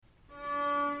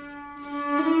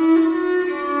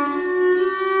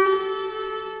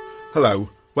Hello,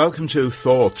 welcome to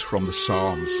Thoughts from the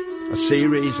Psalms, a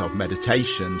series of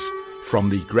meditations from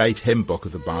the great hymn book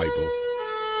of the Bible.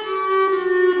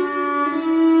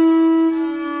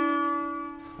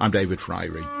 I'm David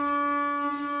Fryrie.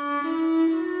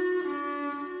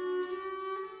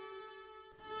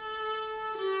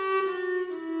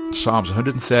 Psalms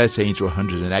 113 to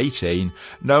 118,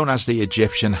 known as the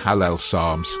Egyptian Hallel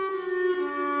Psalms.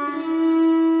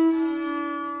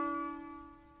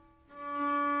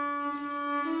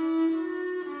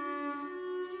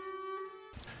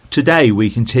 Today we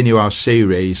continue our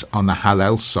series on the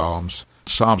Hallel Psalms,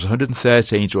 Psalms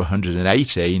 113 to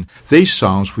 118. These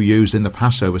psalms were used in the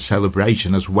Passover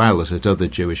celebration as well as at other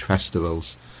Jewish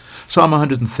festivals. Psalm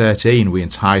 113 we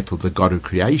entitled The God of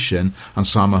Creation, and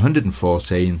Psalm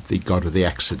 114 The God of the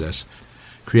Exodus.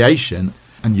 Creation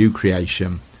and new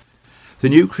creation. The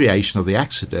new creation of the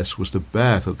Exodus was the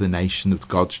birth of the nation of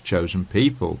God's chosen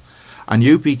people, a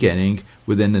new beginning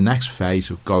within the next phase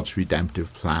of God's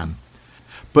redemptive plan.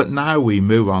 But now we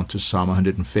move on to Psalm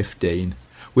 115.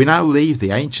 We now leave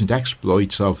the ancient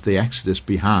exploits of the Exodus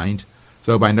behind,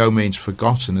 though by no means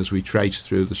forgotten as we trace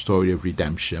through the story of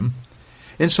redemption.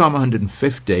 In Psalm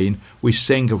 115 we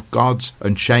sing of God's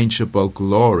unchangeable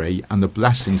glory and the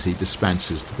blessings he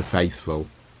dispenses to the faithful.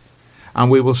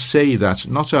 And we will see that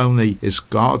not only is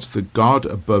God the God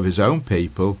above his own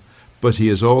people, but he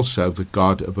is also the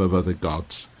God above other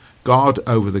gods, God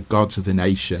over the gods of the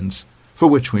nations, for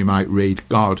which we might read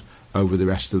God over the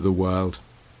rest of the world.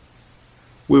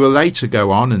 We will later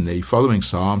go on in the following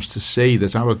Psalms to see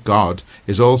that our God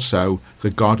is also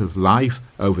the God of life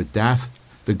over death,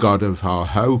 the God of our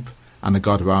hope, and the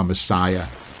God of our Messiah.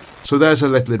 So there's a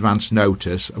little advance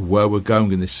notice of where we're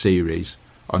going in this series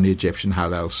on the Egyptian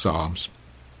Hallel Psalms.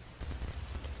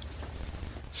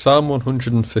 Psalm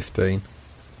 115.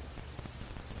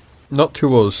 Not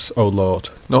to us, O Lord,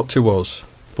 not to us,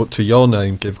 but to your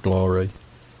name give glory,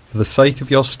 for the sake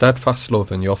of your steadfast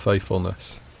love and your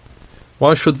faithfulness.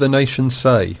 Why should the nations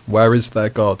say, where is their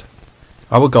God?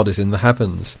 Our God is in the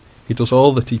heavens, he does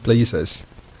all that he pleases.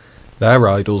 Their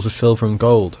idols are silver and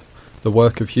gold, the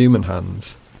work of human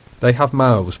hands. They have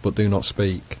mouths but do not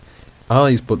speak,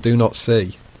 eyes but do not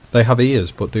see, they have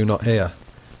ears but do not hear,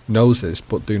 noses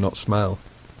but do not smell.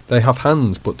 They have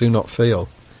hands but do not feel,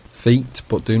 feet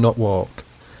but do not walk,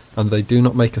 and they do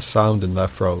not make a sound in their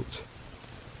throat.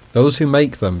 Those who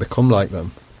make them become like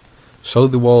them, so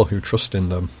do all who trust in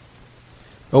them.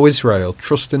 O Israel,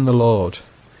 trust in the Lord.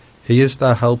 He is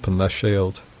their help and their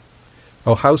shield.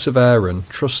 O house of Aaron,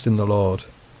 trust in the Lord.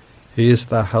 He is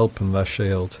their help and their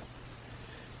shield.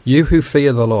 You who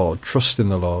fear the Lord, trust in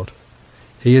the Lord.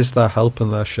 He is their help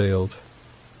and their shield.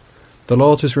 The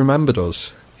Lord has remembered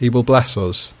us. He will bless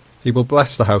us. He will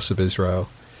bless the house of Israel.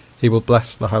 He will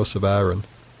bless the house of Aaron.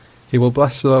 He will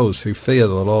bless those who fear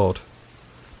the Lord,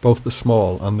 both the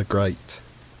small and the great.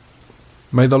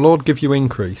 May the Lord give you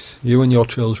increase, you and your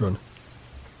children.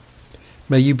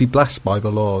 May you be blessed by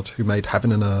the Lord, who made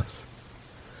heaven and earth.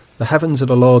 The heavens are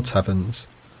the Lord's heavens,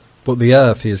 but the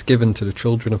earth he has given to the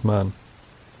children of man.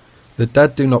 The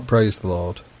dead do not praise the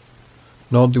Lord,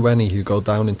 nor do any who go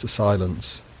down into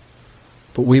silence.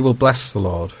 But we will bless the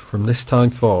Lord from this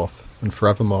time forth and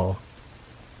forevermore.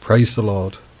 Praise the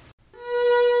Lord.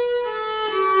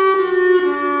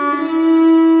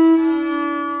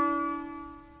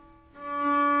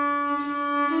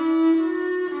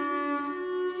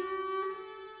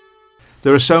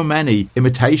 There are so many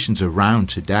imitations around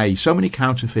today, so many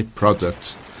counterfeit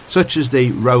products, such as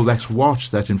the Rolex watch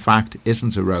that in fact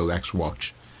isn't a Rolex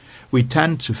watch. We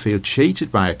tend to feel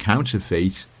cheated by a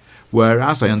counterfeit,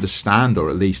 whereas I understand,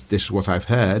 or at least this is what I've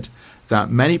heard,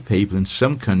 that many people in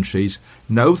some countries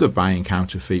know they're buying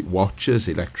counterfeit watches,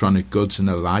 electronic goods and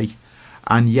the like,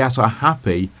 and yet are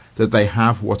happy that they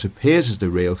have what appears as the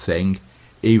real thing,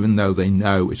 even though they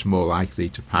know it's more likely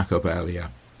to pack up earlier.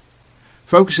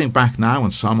 Focusing back now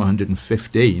on Psalm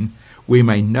 115, we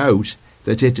may note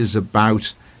that it is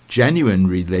about genuine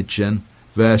religion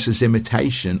versus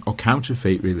imitation or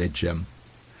counterfeit religion.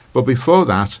 But before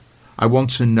that, I want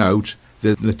to note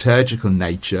the liturgical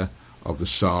nature of the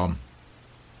psalm.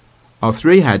 Our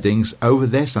three headings over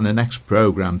this and the next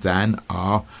programme then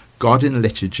are God in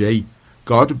liturgy,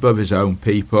 God above his own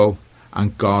people,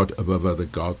 and God above other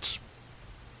gods.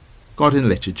 God in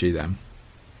liturgy then.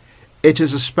 It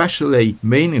is especially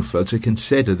meaningful to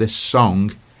consider this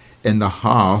song in the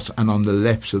heart and on the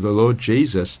lips of the Lord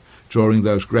Jesus during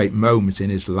those great moments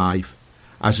in his life,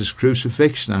 as his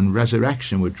crucifixion and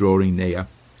resurrection were drawing near.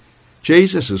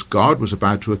 Jesus as God was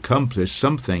about to accomplish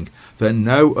something that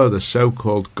no other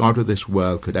so-called God of this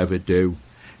world could ever do,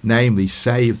 namely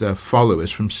save their followers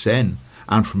from sin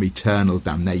and from eternal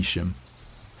damnation.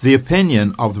 The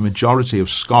opinion of the majority of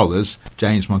scholars,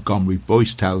 James Montgomery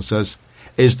Boyce tells us,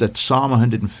 is that Psalm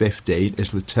 115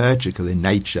 is liturgical in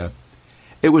nature.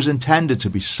 It was intended to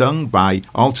be sung by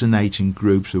alternating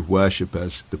groups of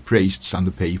worshippers, the priests and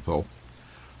the people.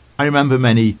 I remember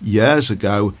many years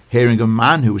ago hearing a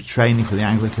man who was training for the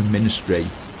Anglican ministry.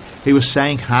 He was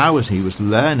saying how, as he was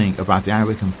learning about the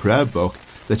Anglican prayer book,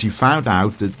 that he found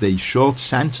out that the short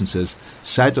sentences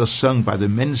said or sung by the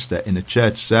minister in a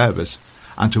church service,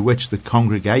 and to which the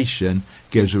congregation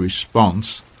gives a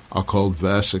response, are called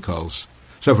versicles.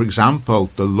 So, for example,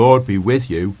 "The Lord be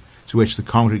with you," to which the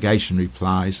congregation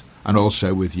replies, "and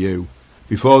also with you."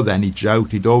 Before then, he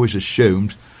joked, he'd always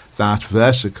assumed that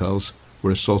versicles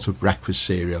were a sort of breakfast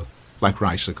cereal, like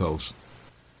ricicles.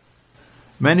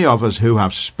 Many of us who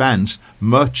have spent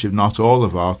much, if not all,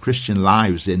 of our Christian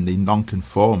lives in the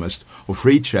nonconformist or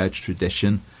free church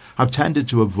tradition have tended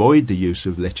to avoid the use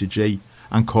of liturgy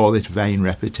and call it vain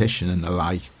repetition and the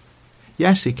like.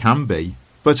 Yes, it can be,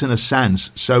 but in a sense,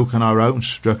 so can our own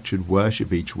structured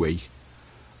worship each week.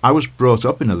 I was brought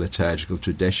up in a liturgical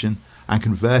tradition and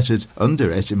converted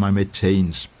under it in my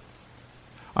mid-teens.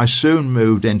 I soon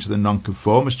moved into the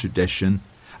nonconformist tradition,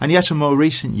 and yet in more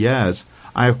recent years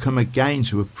I have come again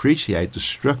to appreciate the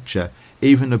structure,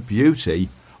 even the beauty,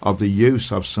 of the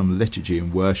use of some liturgy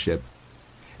in worship.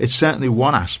 It's certainly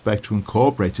one aspect to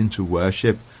incorporate into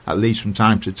worship, at least from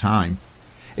time to time.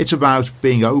 It's about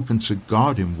being open to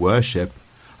God in worship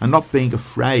and not being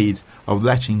afraid of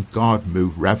letting God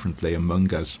move reverently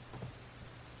among us.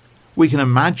 We can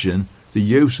imagine the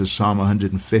use of Psalm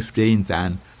 115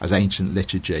 then as ancient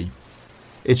liturgy.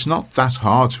 It's not that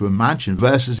hard to imagine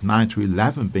verses 9 to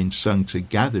 11 being sung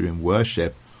together in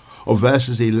worship, or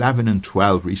verses 11 and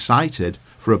 12 recited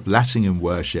for a blessing in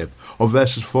worship, or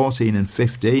verses 14 and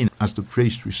 15 as the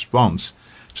priest's response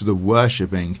to the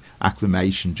worshipping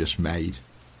acclamation just made.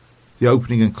 The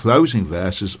opening and closing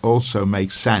verses also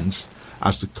make sense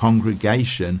as the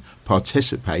congregation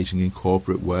participating in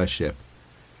corporate worship.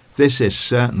 This is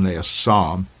certainly a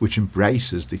psalm which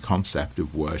embraces the concept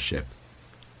of worship.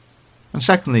 And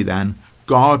secondly then,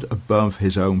 God above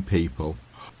his own people.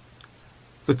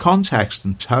 The context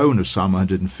and tone of Psalm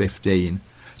 115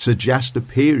 suggest a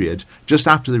period just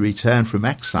after the return from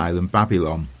exile in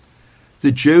Babylon.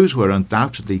 The Jews were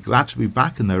undoubtedly glad to be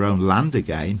back in their own land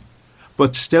again,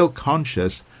 but still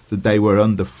conscious that they were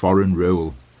under foreign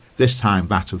rule, this time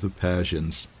that of the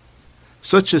Persians.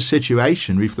 Such a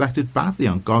situation reflected badly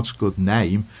on God's good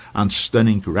name and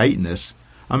stunning greatness,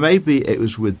 and maybe it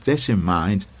was with this in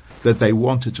mind that they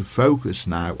wanted to focus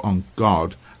now on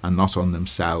God and not on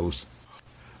themselves.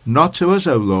 "Not to us,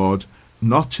 O Lord,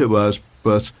 not to us,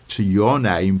 but to your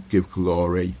name give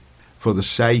glory, for the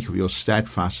sake of your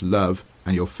steadfast love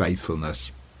and your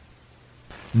faithfulness."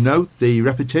 Note the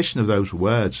repetition of those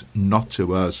words, "not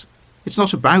to us." It's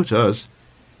not about us,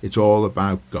 it's all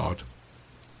about God.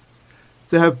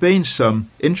 There have been some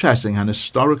interesting and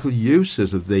historical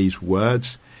uses of these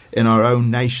words in our own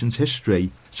nation's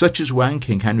history, such as when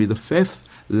King Henry V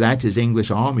led his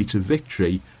English army to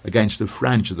victory against the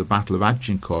French at the Battle of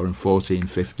Agincourt in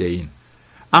 1415.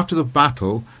 After the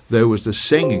battle, there was the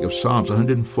singing of Psalms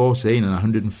 114 and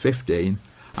 115,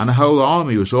 and the whole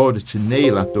army was ordered to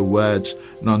kneel at the words,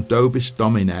 "Non dobis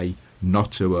Domine,"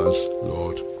 not to us,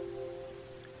 Lord.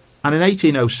 And in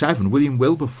 1807, William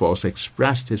Wilberforce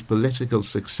expressed his political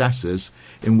successes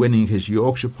in winning his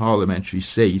Yorkshire parliamentary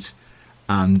seat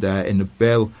and in the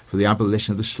bill for the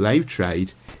abolition of the slave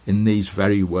trade in these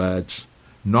very words,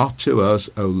 "Not to us,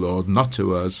 O Lord, not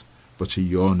to us, but to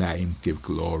your name give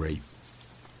glory."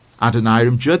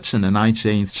 Adoniram Judson, a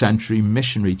 19th century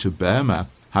missionary to Burma,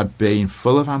 had been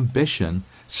full of ambition,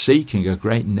 seeking a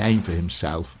great name for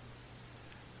himself.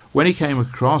 When he came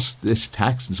across this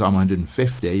text in Psalm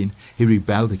 115, he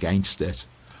rebelled against it.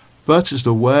 But as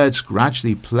the words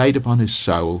gradually played upon his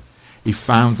soul, he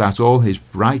found that all his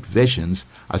bright visions,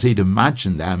 as he'd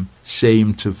imagined them,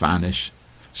 seemed to vanish.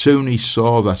 Soon he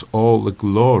saw that all the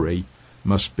glory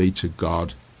must be to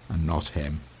God and not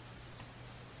him.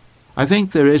 I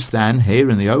think there is then, here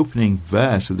in the opening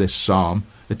verse of this psalm,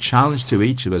 a challenge to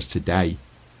each of us today.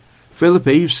 Philip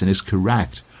Eveson is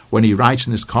correct when he writes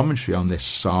in his commentary on this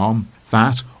psalm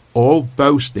that all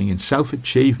boasting in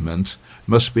self-achievement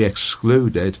must be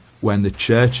excluded when the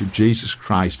Church of Jesus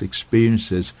Christ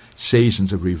experiences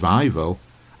seasons of revival,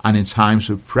 and in times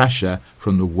of pressure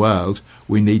from the world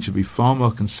we need to be far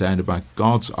more concerned about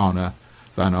God's honour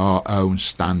than our own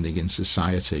standing in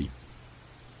society.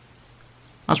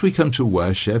 As we come to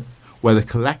worship, whether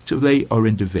collectively or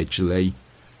individually,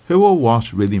 who or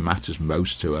what really matters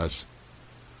most to us?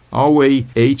 Are we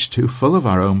each too full of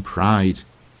our own pride?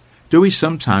 Do we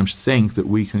sometimes think that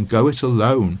we can go it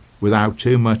alone without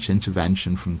too much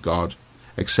intervention from God,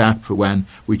 except for when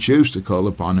we choose to call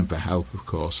upon him for help, of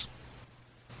course?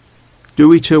 Do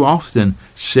we too often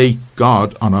seek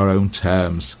God on our own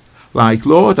terms? Like,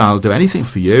 Lord, I'll do anything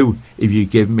for you if you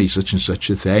give me such and such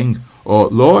a thing. Or,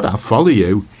 Lord, I'll follow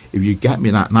you if you get me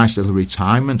that nice little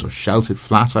retirement or sheltered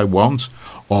flat I want,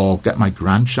 or get my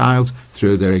grandchild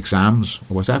through their exams,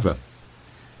 or whatever.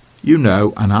 You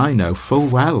know, and I know full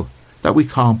well, that we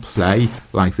can't play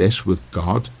like this with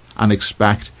God and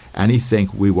expect anything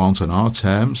we want on our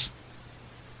terms.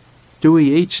 Do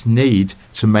we each need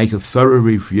to make a thorough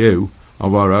review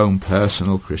of our own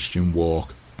personal Christian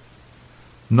walk?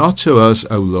 Not to us,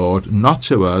 O Lord, not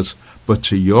to us, but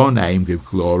to your name give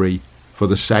glory, for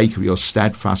the sake of your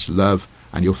steadfast love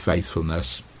and your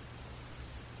faithfulness.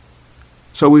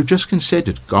 So we've just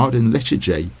considered God in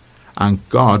liturgy and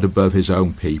God above his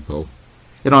own people.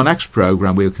 In our next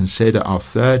programme we'll consider our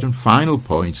third and final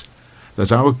point,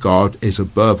 that our God is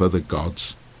above other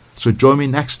gods. So join me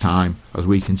next time as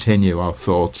we continue our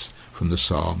thoughts from the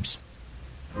Psalms.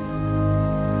 Not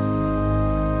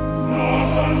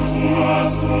unto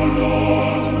us, O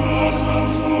Lord, not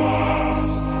unto us,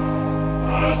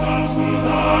 but unto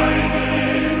thy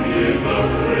name give the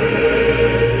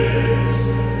praise.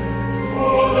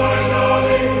 For thy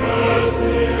loving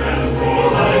mercy and for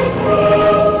thy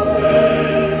truth's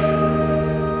sake,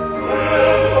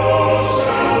 wherefore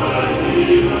shall the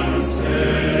heathen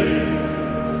say,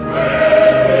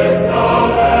 where is thou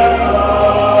their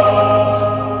God?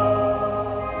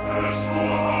 As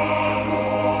for our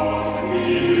Lord, he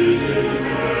is in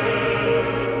there.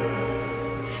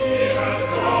 He hath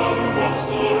done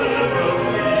whatsoever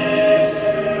pleased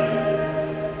him.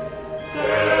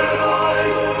 Their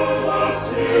idols are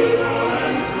silver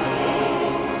and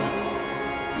gold,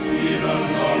 even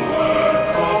the work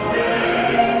of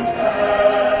men's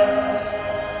hands.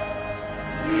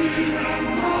 We have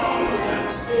mouths and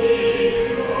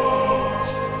speak not,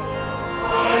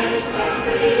 eyes that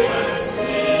they and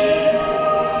see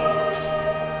not.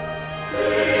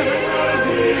 They have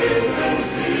ears and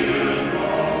hear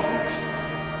not,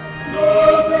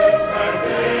 noses that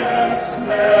they and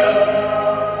smell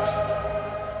not.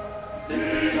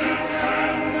 They have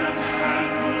hands and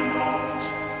handle not,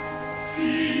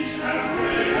 feet have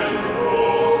they and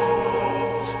walk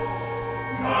not,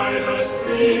 neither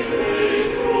speak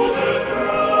they through their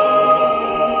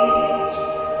throat.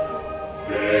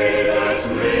 They that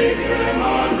make them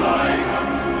are like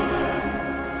unto them,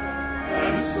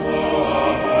 and so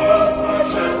abhor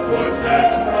such as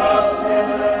protect us from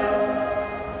them.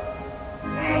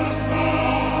 But thou,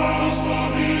 house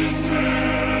of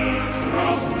Israel,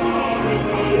 trust thou in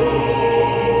the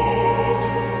Lord.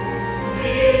 He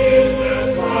is their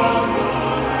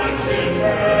succor and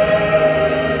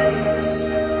defense.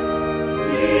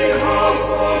 Ye house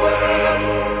of Aaron,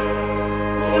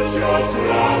 put your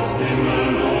trust in the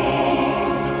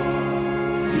Lord.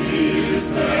 He is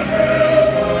the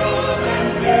helper and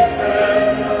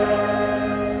defender.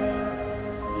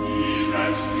 Ye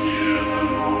that fear the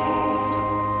Lord,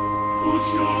 put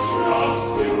your trust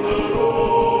in the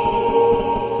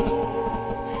Lord.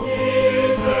 He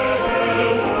is the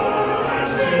helper and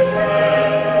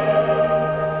defender.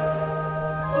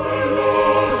 The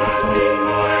Lord hath been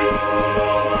mindful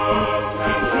of us,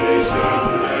 and he shall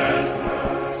bless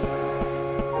us.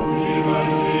 Even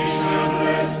he shall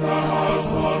bless the house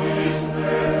of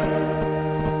Israel.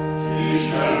 He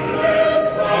shall bless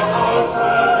the house of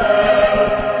Aaron.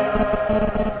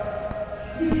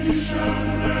 He shall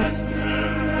bless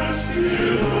them that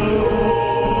fear the Lord.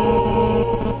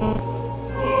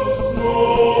 Of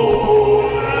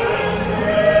small and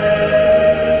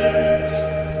great,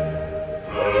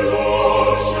 the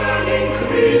Lord shall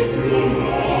increase you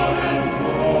more and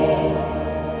more,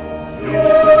 you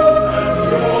and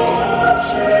your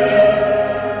children.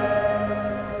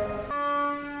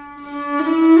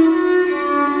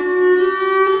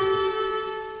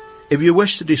 If you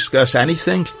wish to discuss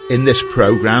anything in this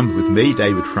programme with me,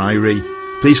 David Fryrie,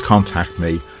 please contact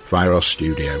me via our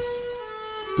studio.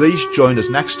 Please join us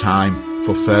next time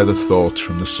for further thoughts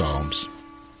from the Psalms.